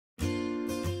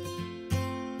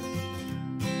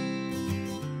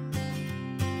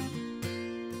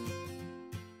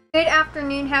Good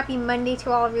afternoon, happy Monday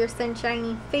to all of your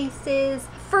sunshiny faces.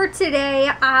 For today,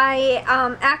 I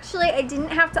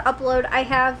didn't have to upload. I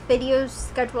have videos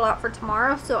scheduled out for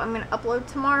tomorrow, so I'm going to upload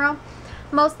tomorrow.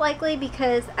 Most likely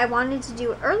because I wanted to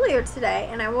do it earlier today,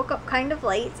 and I woke up kind of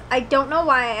late. I don't know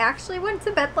why. I actually went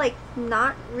to bed, like,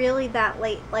 not really that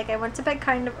late. Like, I went to bed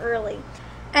kind of early.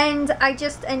 And I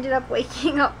just ended up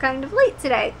waking up kind of late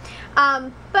today.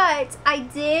 But I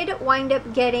did wind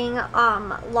up getting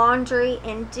laundry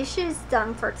and dishes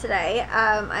done for today.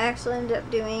 I actually ended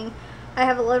up I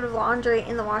have a load of laundry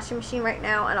in the washing machine right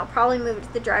now, and I'll probably move it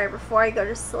to the dryer before I go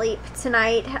to sleep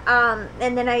tonight.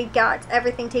 And then I got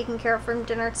everything taken care of from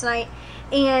dinner tonight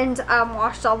and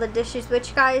washed all the dishes,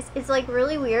 which, guys, is like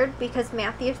really weird because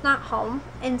Matthew's not home,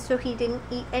 and so he didn't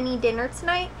eat any dinner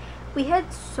tonight. We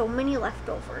had so many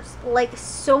leftovers, like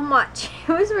so much.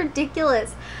 It was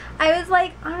ridiculous. I was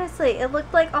like, honestly, it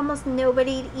looked like almost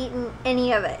nobody had eaten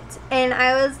any of it. And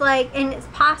I was like, and it's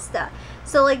pasta.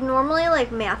 So like normally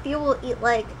like Matthew will eat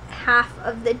like half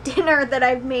of the dinner that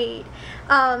I've made.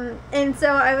 And so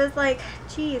I was like,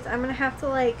 geez, I'm gonna have to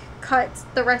like cut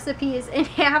the recipes in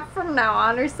half from now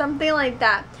on or something like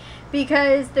that,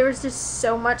 because there was just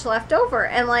so much left over.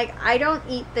 And like I don't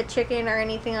eat the chicken or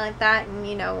anything like that, and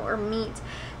you know, or meat,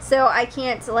 so I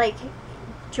can't like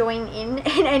join in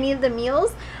any of the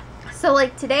meals. So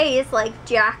like today is like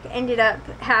Jack ended up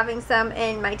having some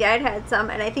and my dad had some,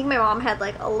 and I think my mom had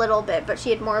like a little bit, but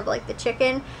she had more of like the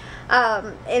chicken.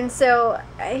 And so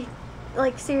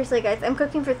like seriously guys, I'm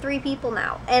cooking for 3 people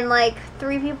now, and like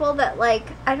 3 people that like,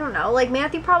 I don't know, like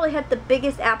Matthew probably had the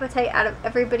biggest appetite out of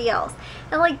everybody else.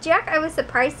 And like Jack, I was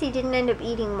surprised he didn't end up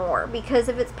eating more, because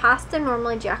if it's pasta,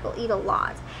 normally Jack will eat a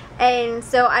lot. And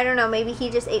so I don't know, maybe he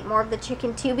just ate more of the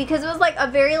chicken too, because it was like a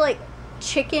very like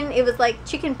chicken, it was like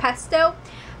chicken pesto.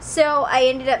 So I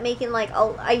ended up making like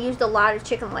I used a lot of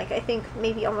chicken, like I think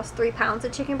maybe almost 3 pounds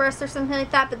of chicken breast or something like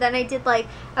that. But then I did like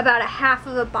about a half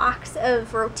of a box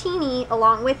of rotini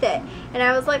along with it, and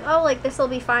I was like, oh, like this will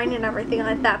be fine and everything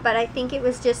like that. But I think it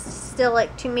was just still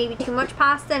like maybe too much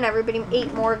pasta, and everybody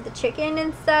ate more of the chicken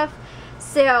and stuff.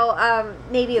 So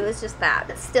maybe it was just that,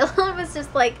 but still it was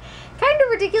just like kind of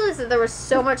ridiculous that there was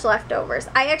so much leftovers.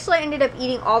 I actually ended up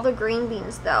eating all the green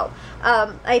beans though.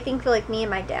 I think like me and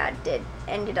my dad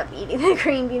ended up eating the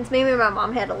green beans. Maybe my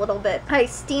mom had a little bit. I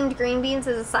steamed green beans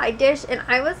as a side dish, and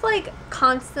I was like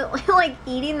constantly like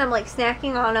eating them, like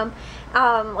snacking on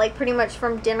them, like pretty much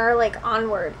from dinner like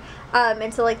onward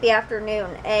until like the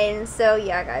afternoon. And so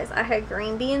yeah guys, I had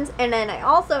green beans, and then I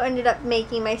also ended up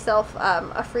making myself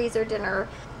a freezer dinner,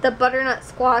 the butternut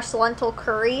squash lentil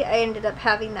curry. I ended up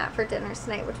having that for dinner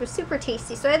tonight, which was super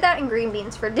tasty. So I had that and green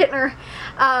beans for dinner,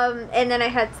 and then I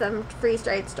had some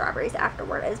freeze-dried strawberries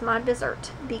afterward as my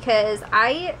dessert, because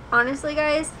I honestly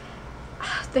guys,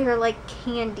 they're like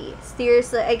candy.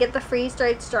 Seriously, I get the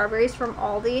freeze-dried strawberries from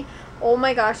Aldi. Oh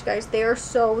my gosh guys, they are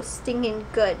so stinking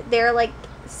good. They're like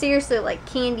seriously like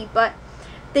candy, but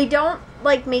they don't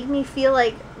like make me feel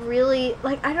like really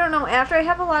like, I don't know, after I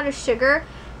have a lot of sugar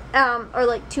or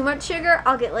like too much sugar,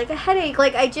 I'll get like a headache.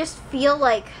 Like I just feel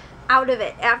like out of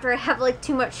it after I have like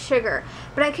too much sugar.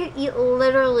 But I could eat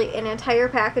literally an entire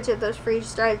package of those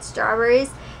freeze-dried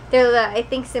strawberries. They're the, I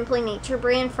think, Simply Nature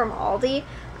brand from Aldi.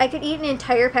 I could eat an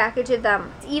entire package of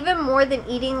them. It's even more than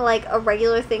eating like a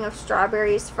regular thing of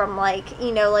strawberries from like,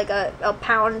 you know, like a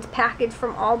pound package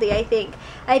from Aldi, I think.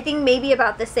 I think maybe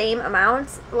about the same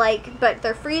amounts, like, but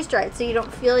they're freeze-dried, so you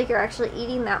don't feel like you're actually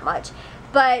eating that much.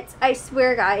 But I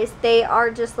swear guys, they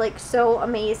are just like so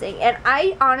amazing. And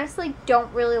I honestly don't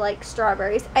really like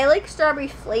strawberries. I like strawberry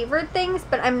flavored things,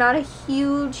 but I'm not a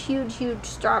huge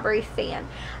strawberry fan.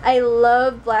 I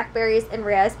love blackberries and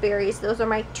raspberries. Those are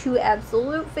my 2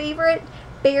 absolute favorite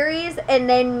berries. And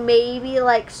then maybe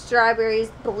like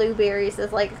strawberries, blueberries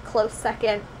is like a close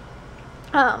second.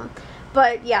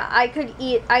 But yeah,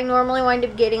 I normally wind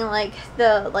up getting like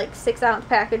the like 6-ounce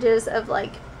packages of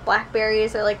like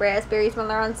blackberries or like raspberries when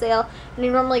they're on sale, and I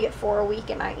normally get 4 a week,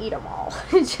 and I eat them all.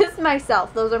 Just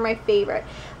myself. Those are my favorite.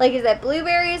 Like, is that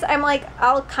blueberries? I'm like,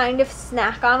 I'll kind of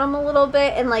snack on them a little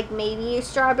bit, and like maybe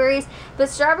strawberries, but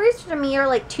strawberries to me are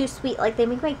like too sweet. Like they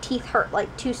make my teeth hurt,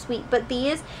 like too sweet. But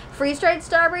these freeze-dried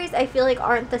strawberries I feel like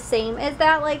aren't the same as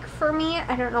that, like for me.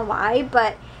 I don't know why,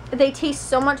 but they taste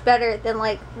so much better than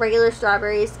like regular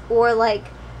strawberries or like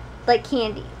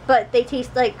candy. But they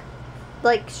taste like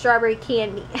strawberry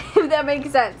candy, if that makes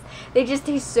sense. They just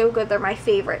taste so good. They're my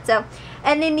favorite. So,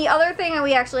 and then the other thing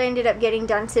we actually ended up getting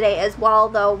done today as well,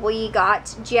 though, we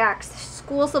got Jack's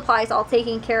school supplies all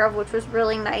taken care of, which was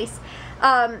really nice.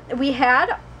 We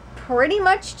had pretty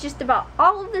much just about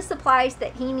all of the supplies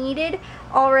that he needed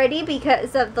already,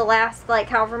 because of the last like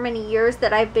however many years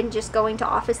that I've been just going to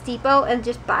Office Depot and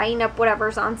just buying up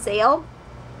whatever's on sale,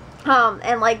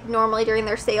 and like normally during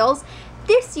their sales.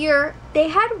 This year they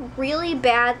had really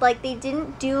bad, like they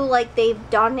didn't do like they've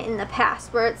done in the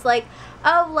past, where it's like,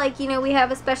 oh, like, you know, we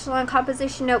have a special on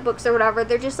composition notebooks or whatever.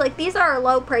 They're just like, these are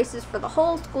low prices for the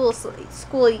whole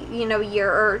school, you know,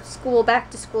 year, or school back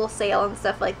to school sale and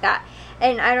stuff like that.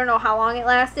 And I don't know how long it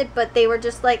lasted, but they were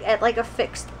just like at like a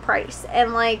fixed price.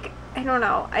 And like, I don't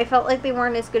know, I felt like they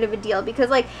weren't as good of a deal,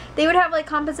 because like they would have like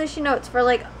composition notes for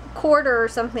like quarter or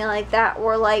something like that,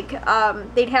 or like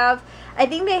they'd have, I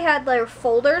think they had like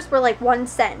folders were like 1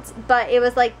 cent, but it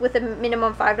was like with a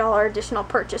minimum $5 additional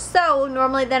purchase. So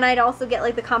normally then I'd also get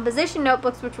like the composition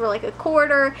notebooks, which were like a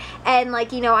quarter, and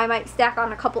like, you know, I might stack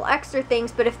on a couple extra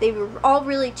things. But if they were all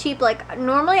really cheap, like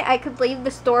normally I could leave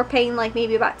the store paying like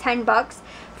maybe about $10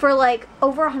 for like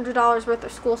over $100 worth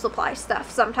of school supply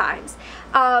stuff sometimes.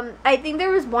 I think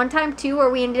there was one time too where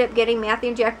we ended up getting Matthew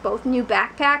and Jack both new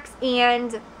backpacks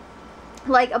and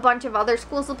like a bunch of other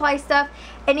school supply stuff,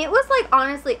 and it was like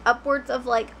honestly upwards of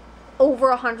like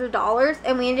over $100,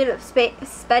 and we ended up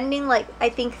spending like I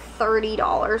think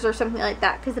 $30 or something like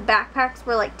that, because the backpacks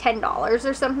were like $10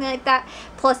 or something like that,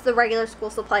 plus the regular school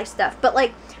supply stuff. But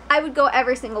like I would go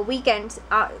every single weekend,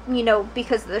 you know,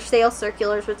 because their sales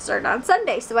circulars would start on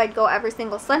Sunday, so I'd go every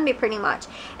single Sunday pretty much.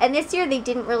 And this year they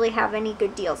didn't really have any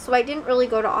good deals, so I didn't really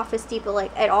go to Office Depot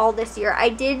like at all this year. I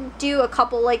did do a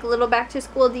couple like little back to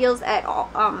school deals at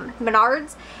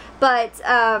Menards, but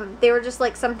they were just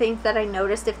like some things that I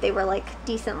noticed if they were like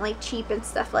decently cheap and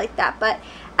stuff like that. But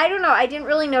I don't know, I didn't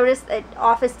really notice at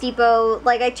Office Depot,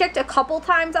 like I checked a couple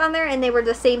times on there and they were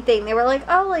the same thing. They were like,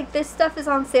 oh, like this stuff is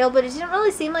on sale, but it didn't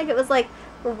really seem like it was like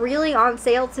really on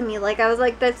sale to me. Like I was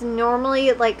like, that's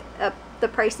normally like the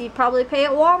price you'd probably pay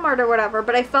at Walmart or whatever.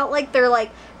 But I felt like they're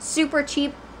like super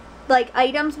cheap, like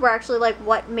items were actually like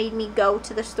what made me go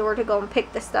to the store to go and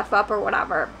pick this stuff up or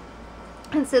whatever.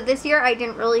 And so this year I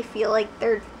didn't really feel like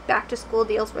their back to school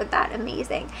deals were that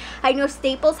amazing. I know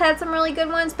Staples had some really good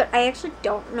ones, but I actually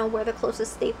don't know where the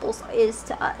closest Staples is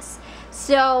to us.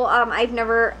 So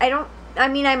I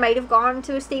mean, I might have gone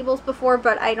to a Staples before,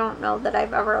 but I don't know that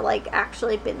I've ever like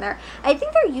actually been there. I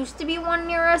think there used to be one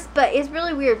near us, but it's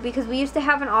really weird because we used to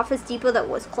have an Office Depot that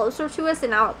was closer to us,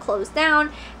 and now it closed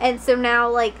down, and so now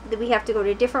like we have to go to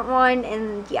a different one.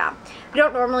 And yeah, we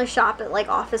don't normally shop at like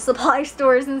office supply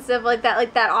stores and stuff like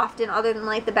that often, other than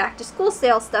like the back to school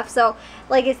sale stuff. So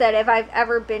like I said, if I've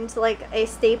ever been to like a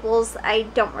Staples, I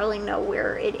don't really know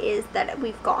where it is that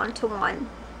we've gone to one.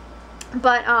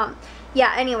 But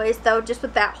yeah, anyways, though, just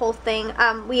with that whole thing,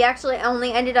 we actually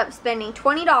only ended up spending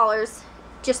 $20,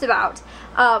 just about.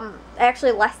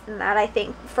 Actually less than that, I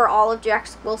think, for all of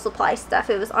Jack's school supply stuff.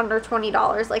 It was under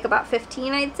 $20, like about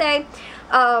 $15, I'd say,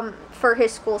 for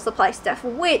his school supply stuff,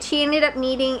 which he ended up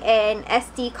needing an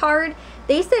SD card.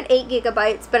 They said 8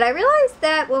 gigabytes, but I realized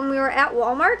that when we were at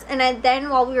Walmart, and then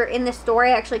while we were in the store,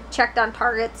 I actually checked on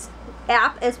Target's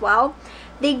app as well.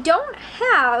 They don't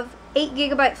have 8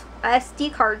 gigabyte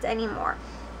SD cards anymore.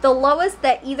 The lowest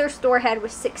that either store had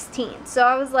was 16. So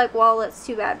I was like, well, that's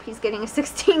too bad. He's getting a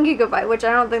 16 gigabyte, which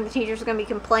I don't think the teachers are going to be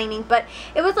complaining. But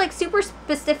it was like super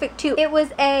specific too. It was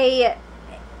a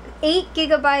 8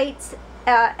 gigabyte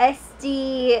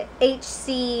SDHC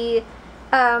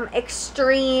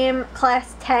Extreme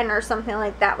Class 10 or something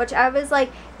like that, which I was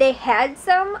like, they had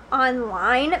some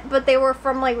online, but they were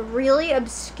from like really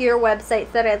obscure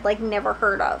websites that I'd like never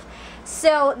heard of.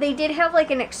 So they did have like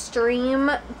an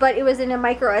Extreme, but it was in a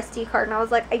micro SD card, and I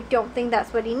was like, I don't think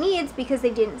that's what he needs, because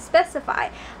they didn't specify.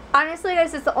 Honestly,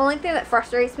 guys, it's the only thing that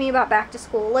frustrates me about back to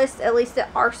school lists, at least at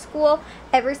our school.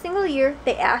 Every single year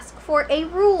they ask for a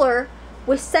ruler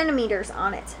with centimeters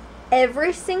on it.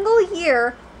 Every single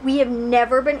year we have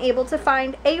never been able to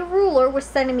find a ruler with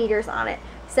centimeters on it.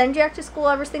 Send Jack to school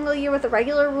every single year with a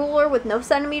regular ruler with no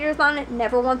centimeters on it.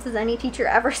 Never once has any teacher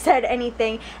ever said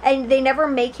anything. And they never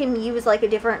make him use like a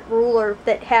different ruler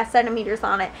that has centimeters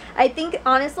on it. I think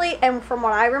honestly, and from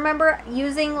what I remember,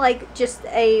 using like just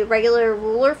a regular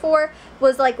ruler for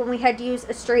was like when we had to use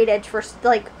a straight edge for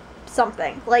like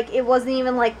something. Like it wasn't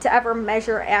even like to ever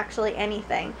measure actually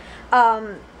anything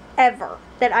ever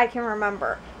that I can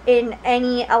remember. In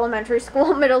any elementary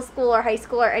school, middle school, or high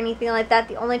school, or anything like that.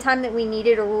 The only time that we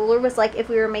needed a ruler was like if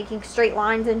we were making straight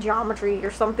lines in geometry or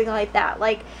something like that.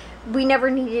 Like we never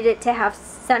needed it to have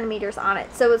centimeters on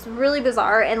it. So it's really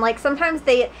bizarre. And like sometimes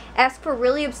they ask for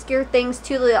really obscure things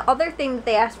too. The other thing that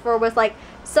they asked for was like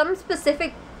some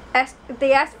specific,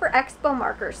 they asked for expo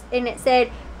markers, and it said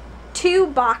 2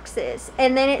 boxes,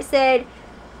 and then it said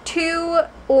 2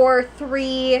 or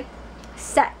 3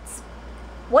 sets.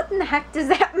 What in the heck does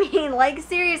that mean? Like,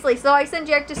 seriously. So I sent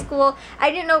Jack to school.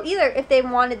 I didn't know either if they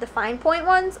wanted the fine point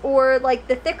ones or like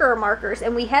the thicker markers,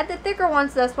 and we had the thicker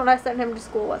ones. So that's what I sent him to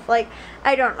school with. Like,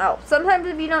 I don't know, sometimes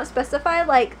if you don't specify,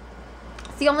 like,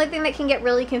 it's the only thing that can get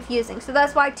really confusing. So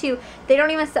that's why too, they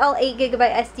don't even sell 8GB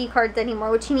SD cards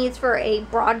anymore, which he needs for a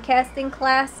broadcasting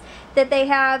class that they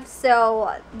have.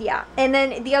 So yeah. And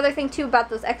then the other thing too about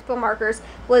those expo markers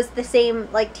was the same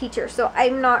like teacher, so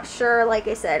I'm not sure, like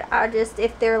I said, I just,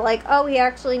 if they're like, oh, he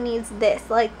actually needs this,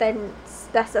 like, then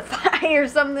specify or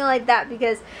something like that,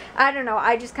 because I don't know,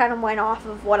 I just kind of went off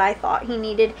of what I thought he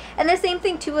needed. And the same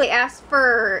thing too, I asked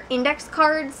for index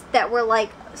cards that were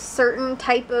like certain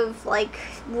type of like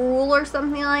rule or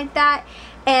something like that,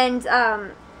 and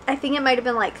I think it might have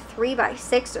been like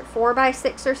 3x6 or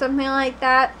 4x6 or something like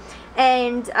that,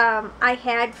 and I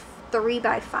had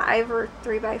 3x5 or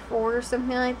 3x4 or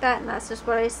something like that, and that's just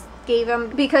what I gave him,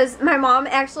 because my mom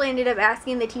actually ended up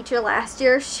asking the teacher last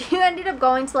year. She ended up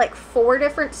going to like 4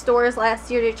 different stores last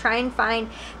year to try and find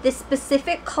this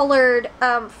specific colored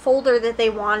folder that they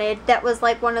wanted, that was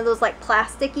like one of those like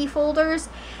plasticky folders,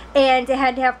 and it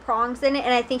had to have prongs in it,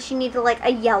 and I think she needed like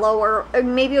a yellow or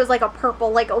maybe it was like a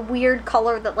purple, like a weird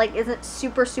color that like isn't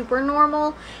super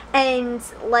normal. And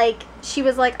like she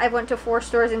was like, I went to 4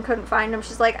 stores and couldn't find them.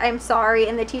 She's like, I'm sorry.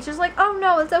 And the teacher's like, oh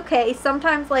no, it's okay,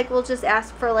 sometimes like we'll just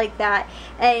ask for like that,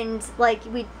 and like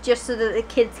we just, so that the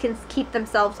kids can keep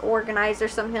themselves organized or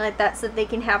something like that, so that they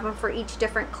can have them for each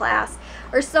different class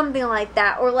or something like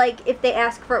that. Or like if they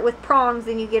ask for it with prongs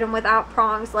and you get them without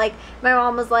prongs, like my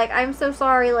mom was like, I'm so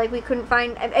sorry, like we couldn't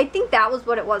find, I think that was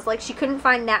what it was, like she couldn't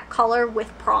find that color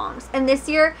with prongs. And this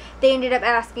year they ended up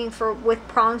asking for with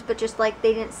prongs, but just like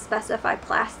they didn't specify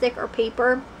plastic or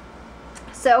paper,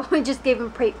 so we just gave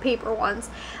them paper ones.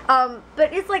 But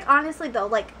it's like, honestly though,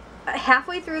 like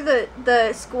halfway through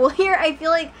the school year, I feel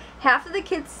like half of the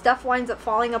kids' stuff winds up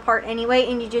falling apart anyway,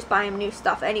 and you just buy them new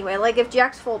stuff anyway. Like if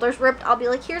Jack's folder's ripped, I'll be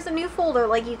like, here's a new folder,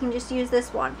 like you can just use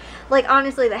this one. Like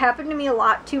honestly, that happened to me a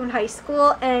lot too in high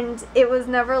school, and it was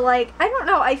never like, I don't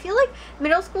know, I feel like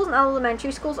middle schools and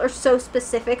elementary schools are so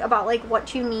specific about like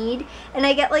what you need, and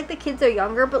I get like the kids are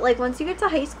younger, but like once you get to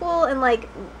high school and like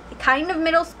kind of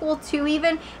middle school too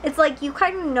even, it's like you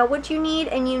kind of know what you need,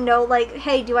 and you know like,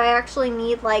 hey, do I actually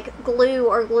need like glue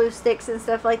or glue sticks and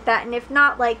stuff like that? And if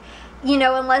not, like, you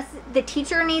know, unless the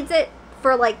teacher needs it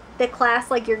for like the class,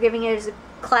 like you're giving it as a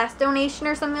class donation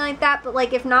or something like that. But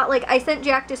like if not, like I sent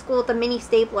Jack to school with a mini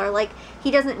stapler, like he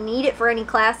doesn't need it for any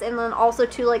class, and then also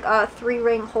to like a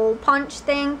 3-ring hole punch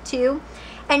thing too.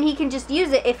 And he can just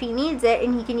use it if he needs it,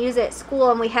 and he can use it at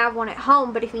school, and we have one at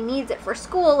home. But if he needs it for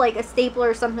school, like a stapler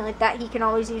or something like that, he can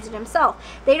always use it himself.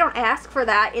 They don't ask for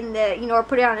that in the, you know, or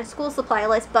put it on a school supply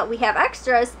list, but we have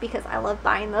extras because I love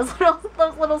buying those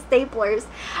little staplers.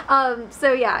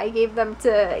 So yeah, I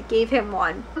gave him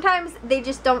one. Sometimes they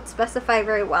just don't specify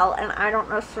very well, and I don't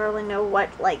necessarily know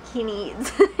what like he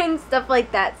needs and stuff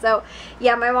like that. So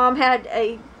yeah, my mom had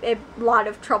a lot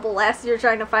of trouble last year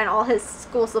trying to find all his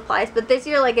school supplies, but this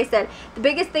year, like I said, the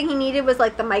biggest thing he needed was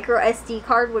like the micro SD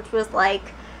card, which was like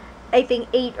I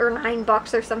think $8 or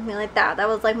 $9 or something like that. That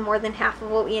was like more than half of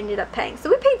what we ended up paying. So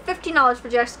we paid $15 for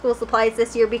Jack's school supplies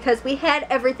this year because we had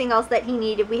everything else that he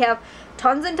needed. We have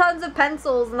tons and tons of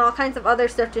pencils and all kinds of other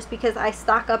stuff, just because I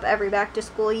stock up every back to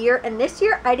school year. And this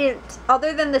year I didn't,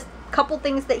 other than this couple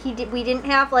things that we didn't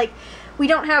have, like we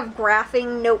don't have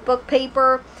graphing notebook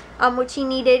paper, which he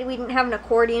needed. We didn't have an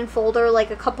accordion folder, like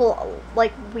a couple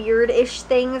like weird-ish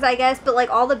things, I guess, but like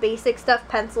all the basic stuff,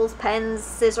 pencils, pens,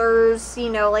 scissors, you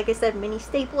know, like I said, mini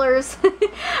staplers,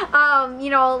 you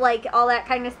know, like all that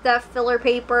kind of stuff, filler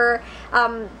paper,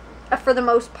 for the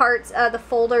most part, the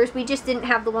folders, we just didn't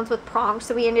have the ones with prongs,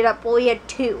 so we ended up, well, we had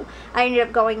 2. I ended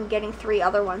up going and getting 3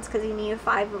 other ones because he needed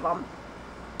 5 of them.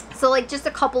 So like just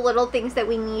a couple little things that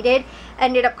we needed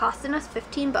ended up costing us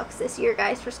 $15 this year,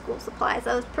 guys, for school supplies.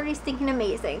 That was pretty stinking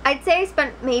amazing. I'd say I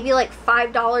spent maybe like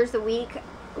 $5 a week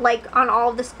like on all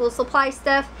of the school supply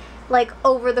stuff, like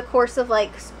over the course of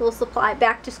like school supply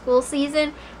back to school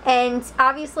season. And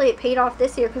obviously it paid off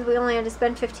this year because we only had to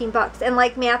spend $15. And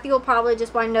like Matthew will probably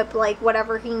just wind up like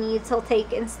whatever he needs he'll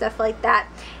take and stuff like that.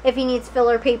 If he needs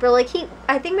filler paper, like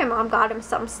I think my mom got him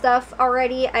some stuff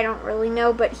already, I don't really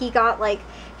know, but he got like,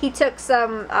 he took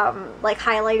some like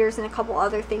highlighters and a couple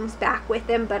other things back with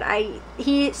him. But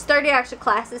he started actual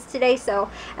classes today,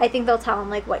 so I think they'll tell him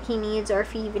like what he needs, or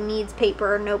if he even needs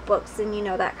paper or notebooks and, you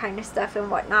know, that kind of stuff and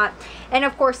whatnot. And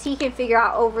of course he can figure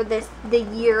out over the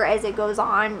year as it goes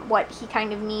on what he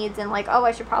kind of needs, and like, oh,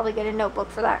 I should probably get a notebook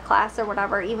for that class or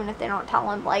whatever, even if they don't tell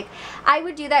him. Like, I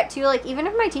would do that too. Like, even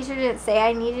if my teacher didn't say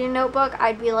I needed a notebook,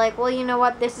 I'd be like, well, you know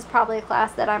what, this is probably a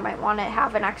class that I might want to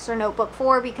have an extra notebook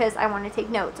for because I want to take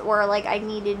notes, or like I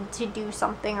needed to do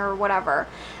something or whatever.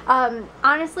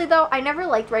 Honestly though, I never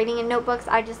liked writing in notebooks.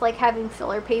 I just like having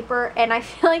filler paper, and I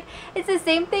feel like it's the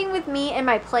same thing with me and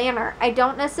my planner. I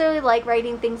don't necessarily like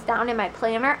writing things down in my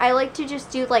planner. I like to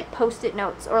just do like post-it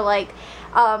notes, or like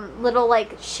little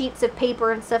like sheets of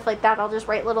paper and stuff like that. I'll just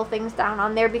write little things down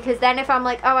on there, because then if I'm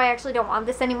like, oh, I actually don't want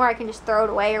this anymore, I can just throw it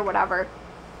away or whatever.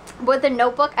 With a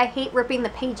notebook, I hate ripping the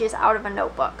pages out of a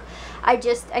notebook. I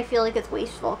feel like it's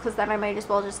wasteful, because then I might as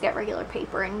well just get regular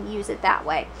paper and use it that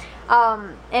way.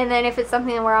 And then if it's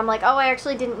something where I'm like, oh, I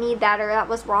actually didn't need that, or that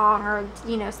was wrong, or,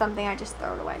 you know, something, I just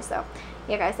throw it away. So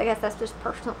yeah, guys, I guess that's just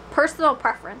personal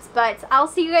preference. But I'll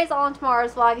see you guys all in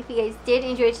tomorrow's vlog. If you guys did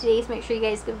enjoy today's, make sure you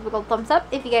guys give it a big old thumbs up.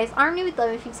 If you guys are new, we'd love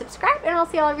if you subscribe, and I'll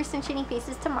see all of your sunshiny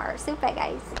faces tomorrow. So bye,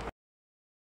 guys.